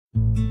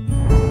High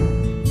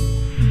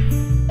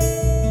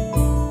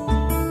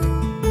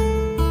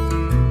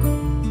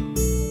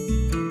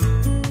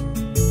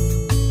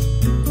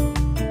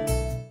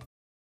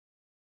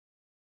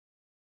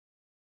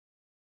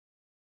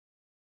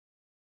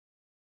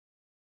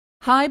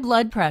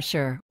blood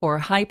pressure, or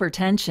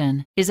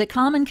hypertension, is a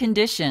common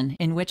condition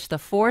in which the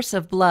force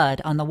of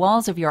blood on the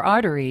walls of your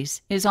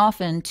arteries is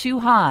often too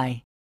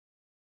high.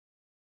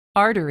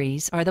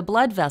 Arteries are the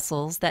blood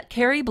vessels that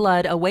carry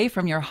blood away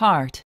from your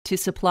heart to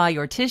supply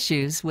your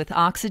tissues with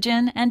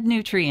oxygen and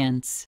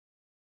nutrients.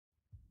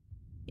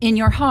 In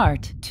your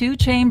heart, two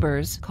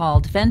chambers,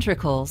 called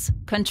ventricles,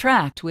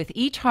 contract with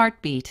each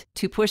heartbeat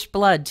to push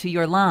blood to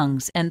your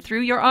lungs and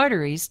through your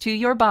arteries to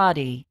your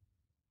body.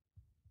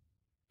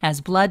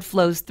 As blood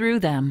flows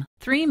through them,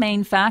 three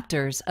main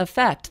factors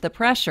affect the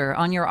pressure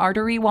on your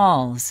artery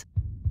walls.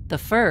 The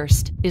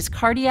first is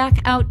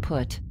cardiac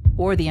output,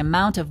 or the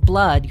amount of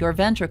blood your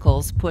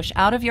ventricles push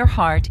out of your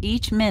heart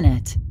each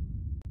minute.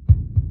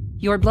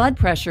 Your blood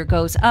pressure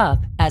goes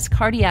up as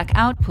cardiac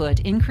output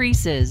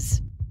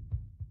increases.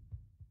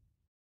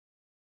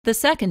 The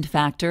second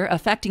factor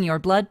affecting your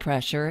blood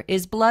pressure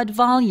is blood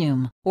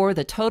volume, or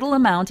the total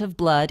amount of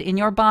blood in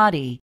your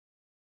body.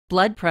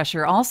 Blood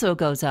pressure also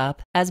goes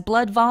up as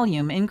blood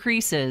volume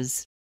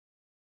increases.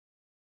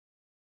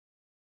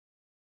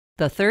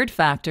 The third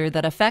factor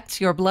that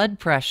affects your blood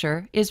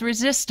pressure is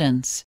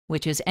resistance,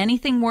 which is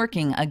anything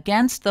working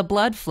against the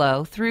blood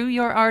flow through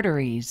your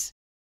arteries.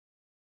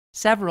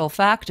 Several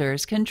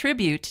factors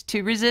contribute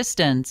to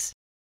resistance.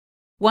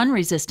 One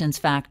resistance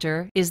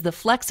factor is the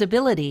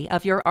flexibility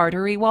of your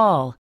artery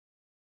wall.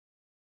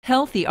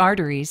 Healthy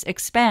arteries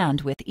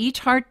expand with each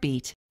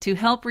heartbeat to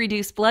help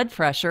reduce blood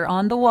pressure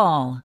on the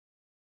wall.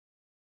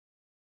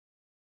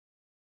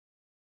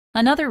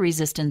 Another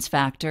resistance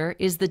factor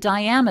is the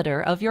diameter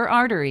of your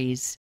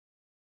arteries.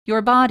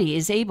 Your body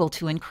is able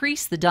to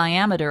increase the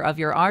diameter of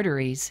your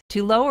arteries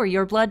to lower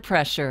your blood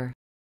pressure,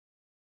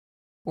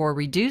 or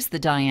reduce the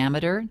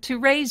diameter to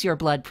raise your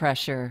blood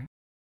pressure.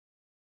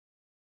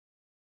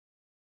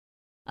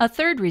 A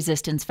third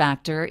resistance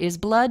factor is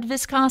blood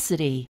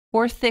viscosity,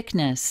 or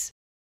thickness.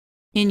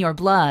 In your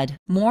blood,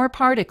 more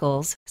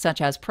particles, such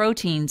as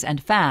proteins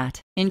and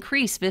fat,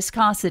 increase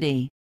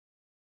viscosity.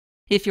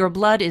 If your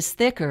blood is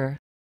thicker,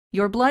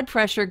 your blood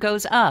pressure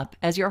goes up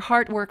as your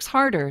heart works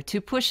harder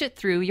to push it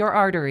through your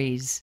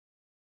arteries.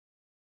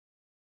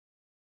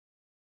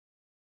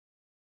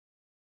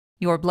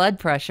 Your blood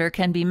pressure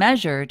can be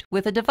measured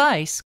with a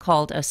device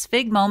called a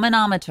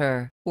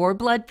sphygmomanometer, or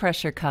blood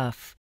pressure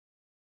cuff.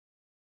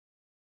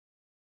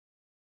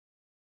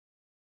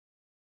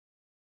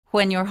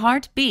 When your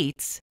heart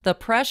beats, the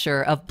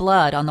pressure of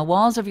blood on the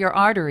walls of your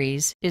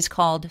arteries is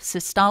called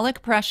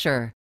systolic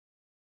pressure.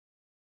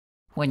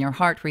 When your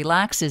heart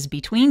relaxes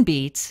between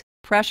beats,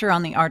 pressure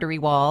on the artery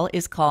wall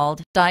is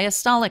called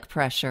diastolic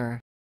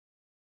pressure.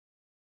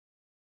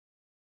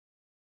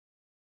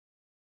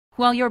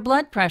 While your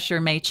blood pressure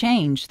may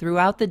change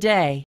throughout the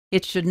day,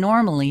 it should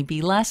normally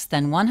be less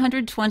than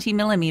 120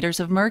 millimeters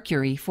of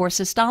mercury for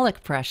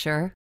systolic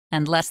pressure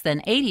and less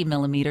than 80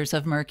 millimeters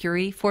of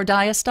mercury for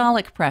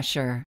diastolic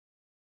pressure.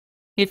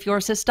 If your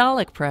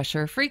systolic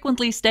pressure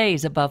frequently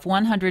stays above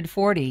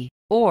 140,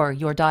 or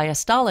your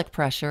diastolic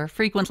pressure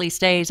frequently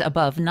stays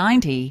above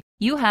 90,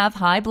 you have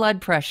high blood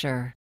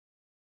pressure.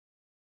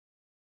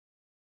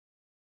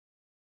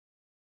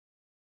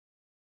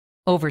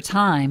 Over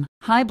time,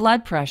 high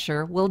blood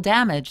pressure will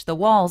damage the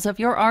walls of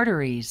your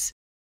arteries.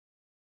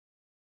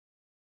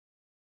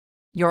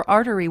 Your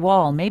artery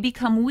wall may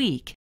become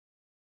weak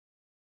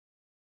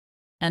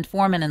and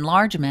form an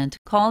enlargement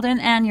called an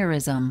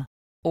aneurysm,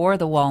 or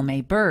the wall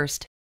may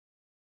burst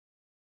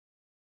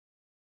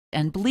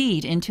and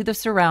bleed into the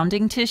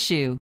surrounding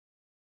tissue.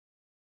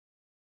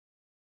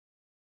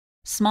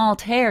 Small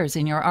tears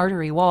in your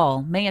artery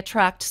wall may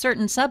attract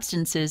certain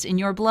substances in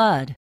your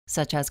blood,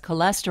 such as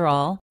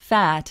cholesterol,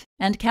 fat,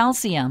 and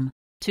calcium,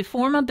 to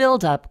form a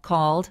buildup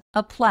called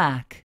a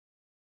plaque.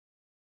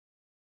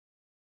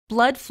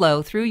 Blood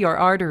flow through your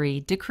artery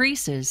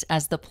decreases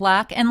as the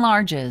plaque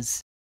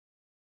enlarges.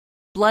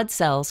 Blood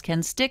cells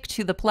can stick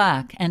to the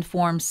plaque and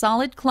form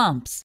solid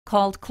clumps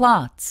called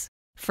clots,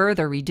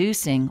 further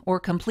reducing or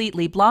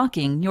completely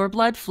blocking your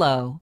blood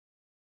flow.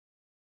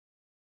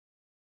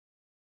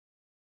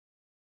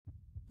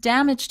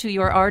 Damage to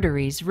your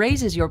arteries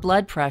raises your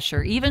blood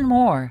pressure even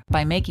more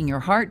by making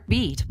your heart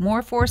beat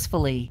more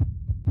forcefully.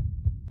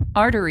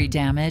 Artery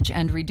damage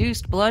and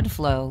reduced blood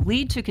flow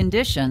lead to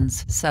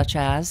conditions such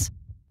as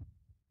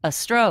a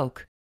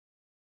stroke,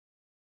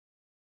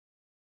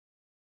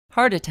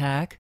 heart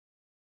attack,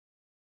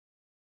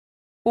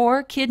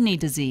 or kidney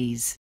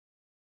disease.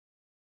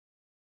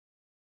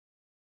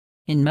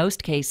 In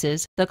most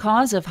cases, the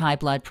cause of high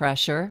blood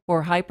pressure,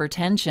 or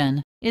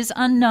hypertension, is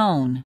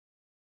unknown.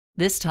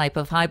 This type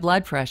of high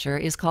blood pressure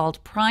is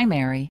called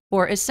primary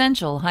or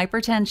essential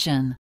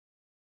hypertension.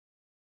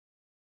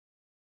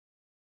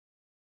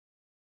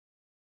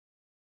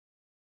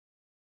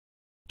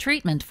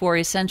 Treatment for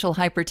essential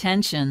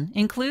hypertension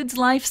includes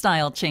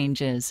lifestyle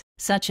changes,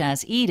 such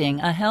as eating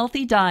a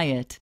healthy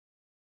diet.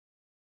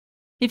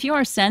 If you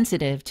are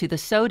sensitive to the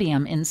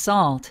sodium in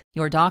salt,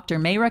 your doctor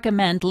may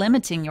recommend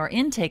limiting your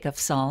intake of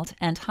salt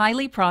and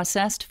highly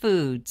processed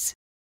foods.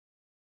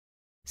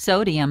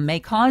 Sodium may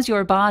cause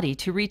your body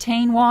to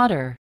retain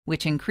water,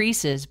 which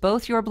increases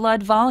both your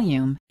blood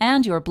volume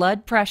and your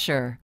blood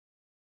pressure.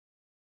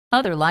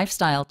 Other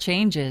lifestyle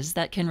changes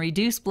that can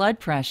reduce blood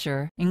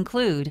pressure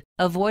include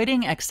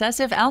avoiding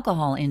excessive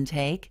alcohol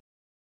intake,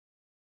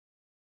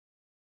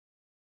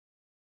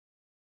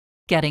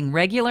 getting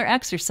regular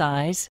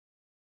exercise,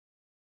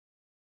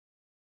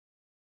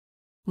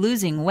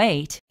 losing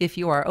weight if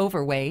you are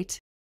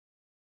overweight,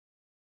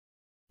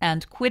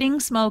 and quitting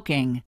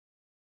smoking.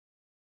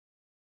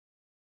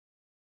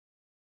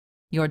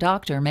 Your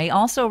doctor may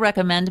also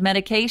recommend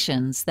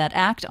medications that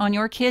act on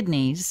your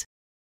kidneys,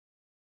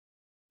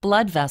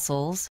 blood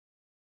vessels,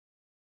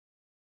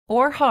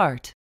 or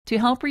heart to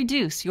help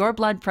reduce your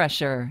blood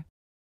pressure.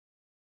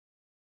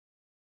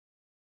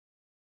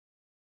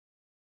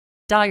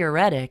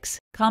 Diuretics,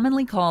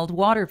 commonly called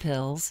water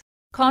pills,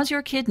 cause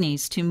your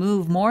kidneys to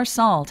move more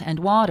salt and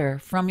water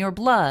from your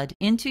blood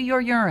into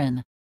your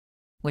urine,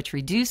 which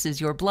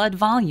reduces your blood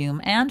volume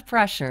and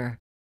pressure.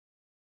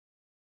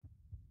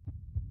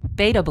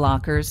 Beta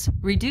blockers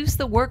reduce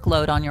the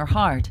workload on your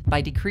heart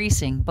by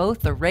decreasing both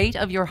the rate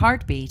of your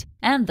heartbeat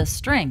and the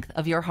strength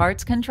of your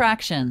heart's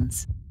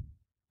contractions.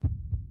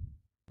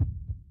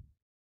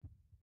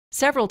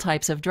 Several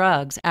types of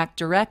drugs act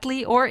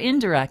directly or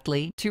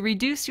indirectly to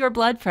reduce your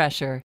blood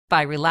pressure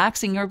by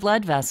relaxing your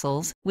blood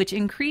vessels, which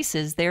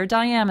increases their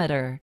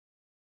diameter.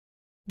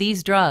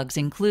 These drugs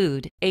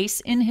include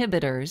ACE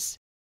inhibitors,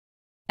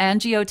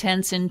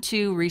 angiotensin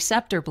II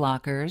receptor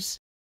blockers,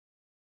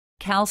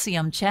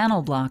 calcium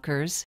channel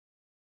blockers,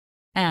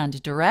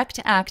 and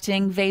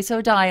direct-acting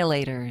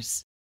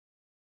vasodilators.